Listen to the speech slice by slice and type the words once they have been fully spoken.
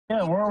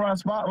Yeah, worldwide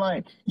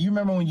spotlight. You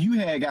remember when you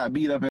had got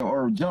beat up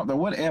or jumped or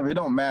whatever? It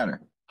don't matter.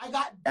 I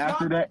got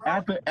after jumped,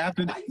 that. bro.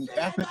 After Why you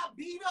say I got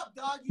beat up,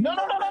 dog? No.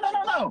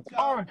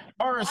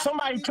 Or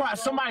somebody tried.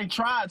 Somebody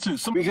tried to.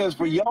 Because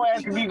for your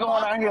ass to be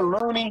going out here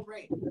loony,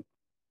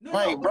 no,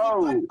 like, was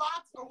bro. it good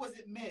box or was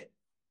it mid?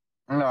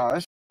 No,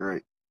 that's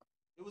great.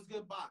 It was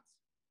good box.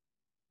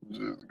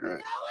 It was great.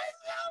 That was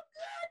so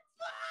good,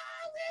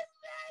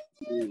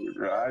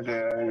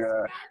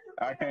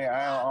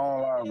 I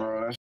don't lie,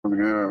 bro. That shit was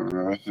good,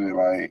 bro. That shit,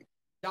 like.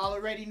 Y'all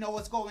already know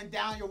what's going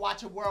down. You're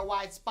watching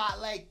Worldwide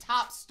Spotlight,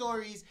 top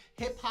stories,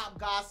 hip-hop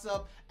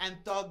gossip, and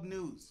thug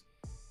news.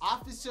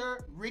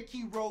 Officer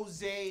Ricky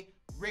Rozy,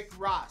 Rick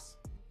Ross,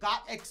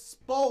 got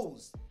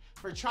exposed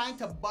for trying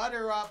to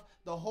butter up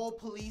the whole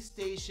police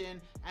station.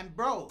 And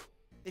bro,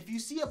 if you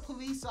see a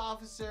police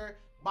officer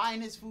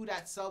buying his food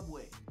at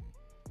Subway,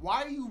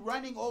 why are you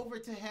running over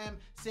to him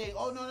saying,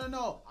 oh, no,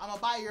 I'm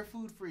gonna buy your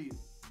food for you?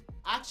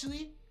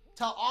 Actually,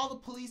 tell all the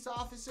police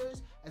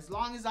officers, as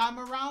long as I'm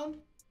around,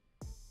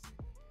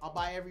 I'll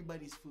buy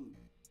everybody's food.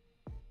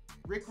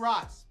 Rick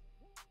Ross,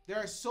 there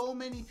are so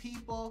many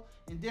people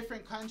in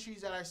different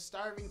countries that are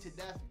starving to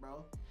death,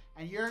 bro.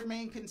 And your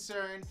main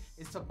concern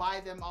is to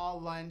buy them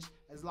all lunch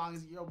as long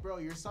as, yo, bro,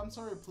 you're some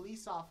sort of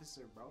police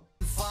officer, bro.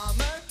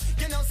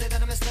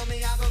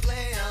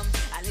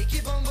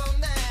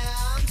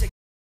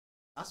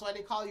 That's why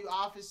they call you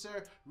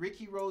Officer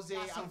Ricky Rozy.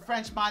 Some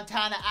French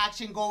Montana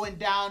action going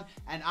down,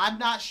 and I'm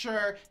not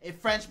sure if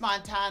French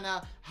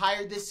Montana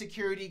hired this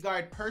security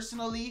guard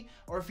personally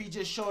or if he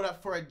just showed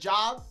up for a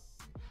job.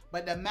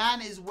 But the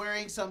man is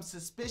wearing some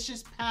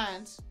suspicious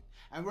pants,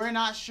 and we're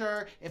not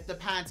sure if the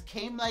pants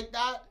came like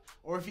that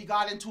or if he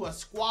got into a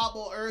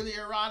squabble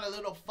earlier on, a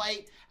little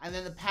fight, and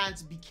then the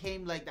pants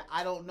became like that.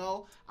 I don't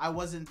know. I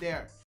wasn't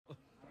there.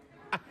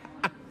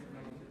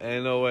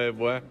 Ain't no way,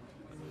 boy.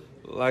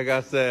 Like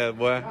I said,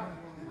 boy.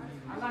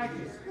 I like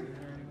it.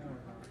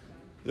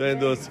 You ain't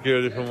doing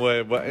security from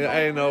way, boy.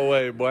 Ain't no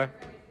way, boy.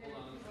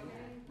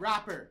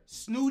 Rapper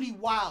Snootie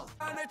Wild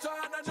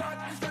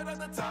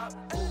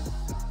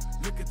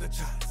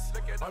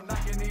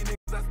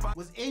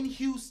was in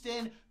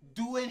Houston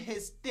doing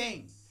his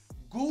thing.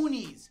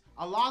 Goonies,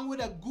 along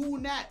with a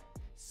goonette,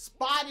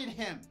 spotted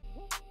him.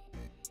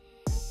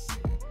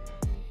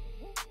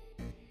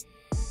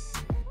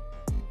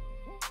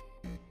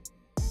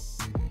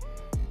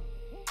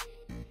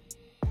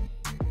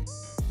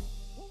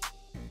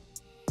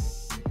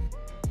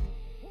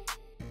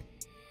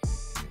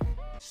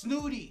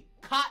 Snootie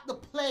caught the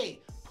play,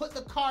 put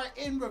the car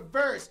in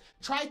reverse,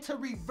 tried to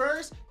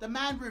reverse, the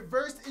man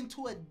reversed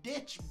into a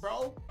ditch,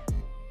 bro.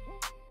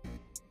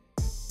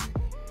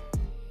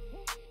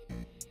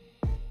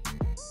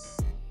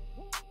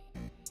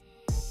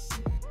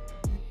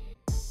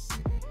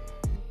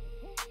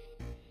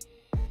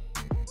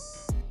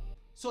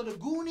 So the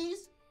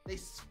Goonies, they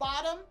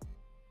spot him,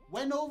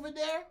 went over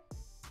there,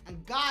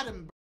 and got him,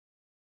 bro.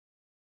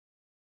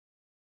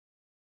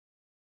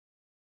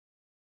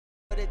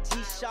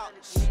 T-shot,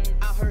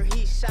 I heard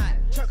he shot.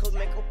 Truckles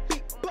make a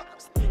big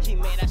bucks. He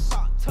made that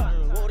shot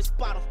turn. Roll this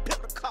bottle,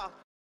 pick the car.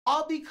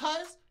 All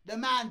because the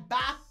man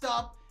backed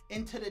up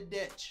into the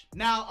ditch.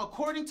 Now,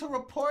 according to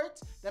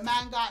reports, the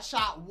man got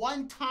shot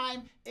one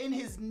time in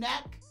his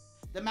neck.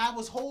 The man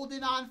was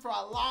holding on for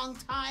a long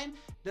time.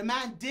 The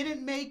man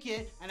didn't make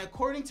it, and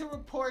according to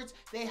reports,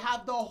 they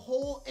have the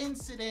whole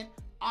incident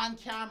on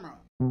camera.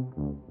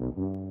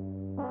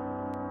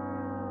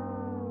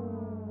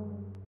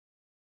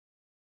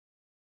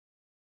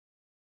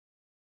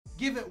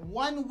 Give it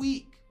 1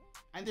 week,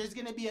 and there's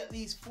gonna be at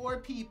least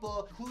 4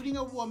 people, including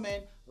a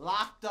woman,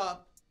 locked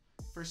up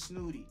for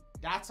Snootie.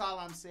 That's all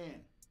I'm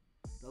saying.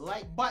 The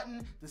like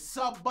button, the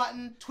sub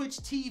button, Twitch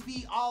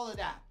TV, all of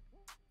that.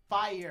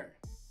 Fire.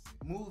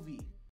 Movie.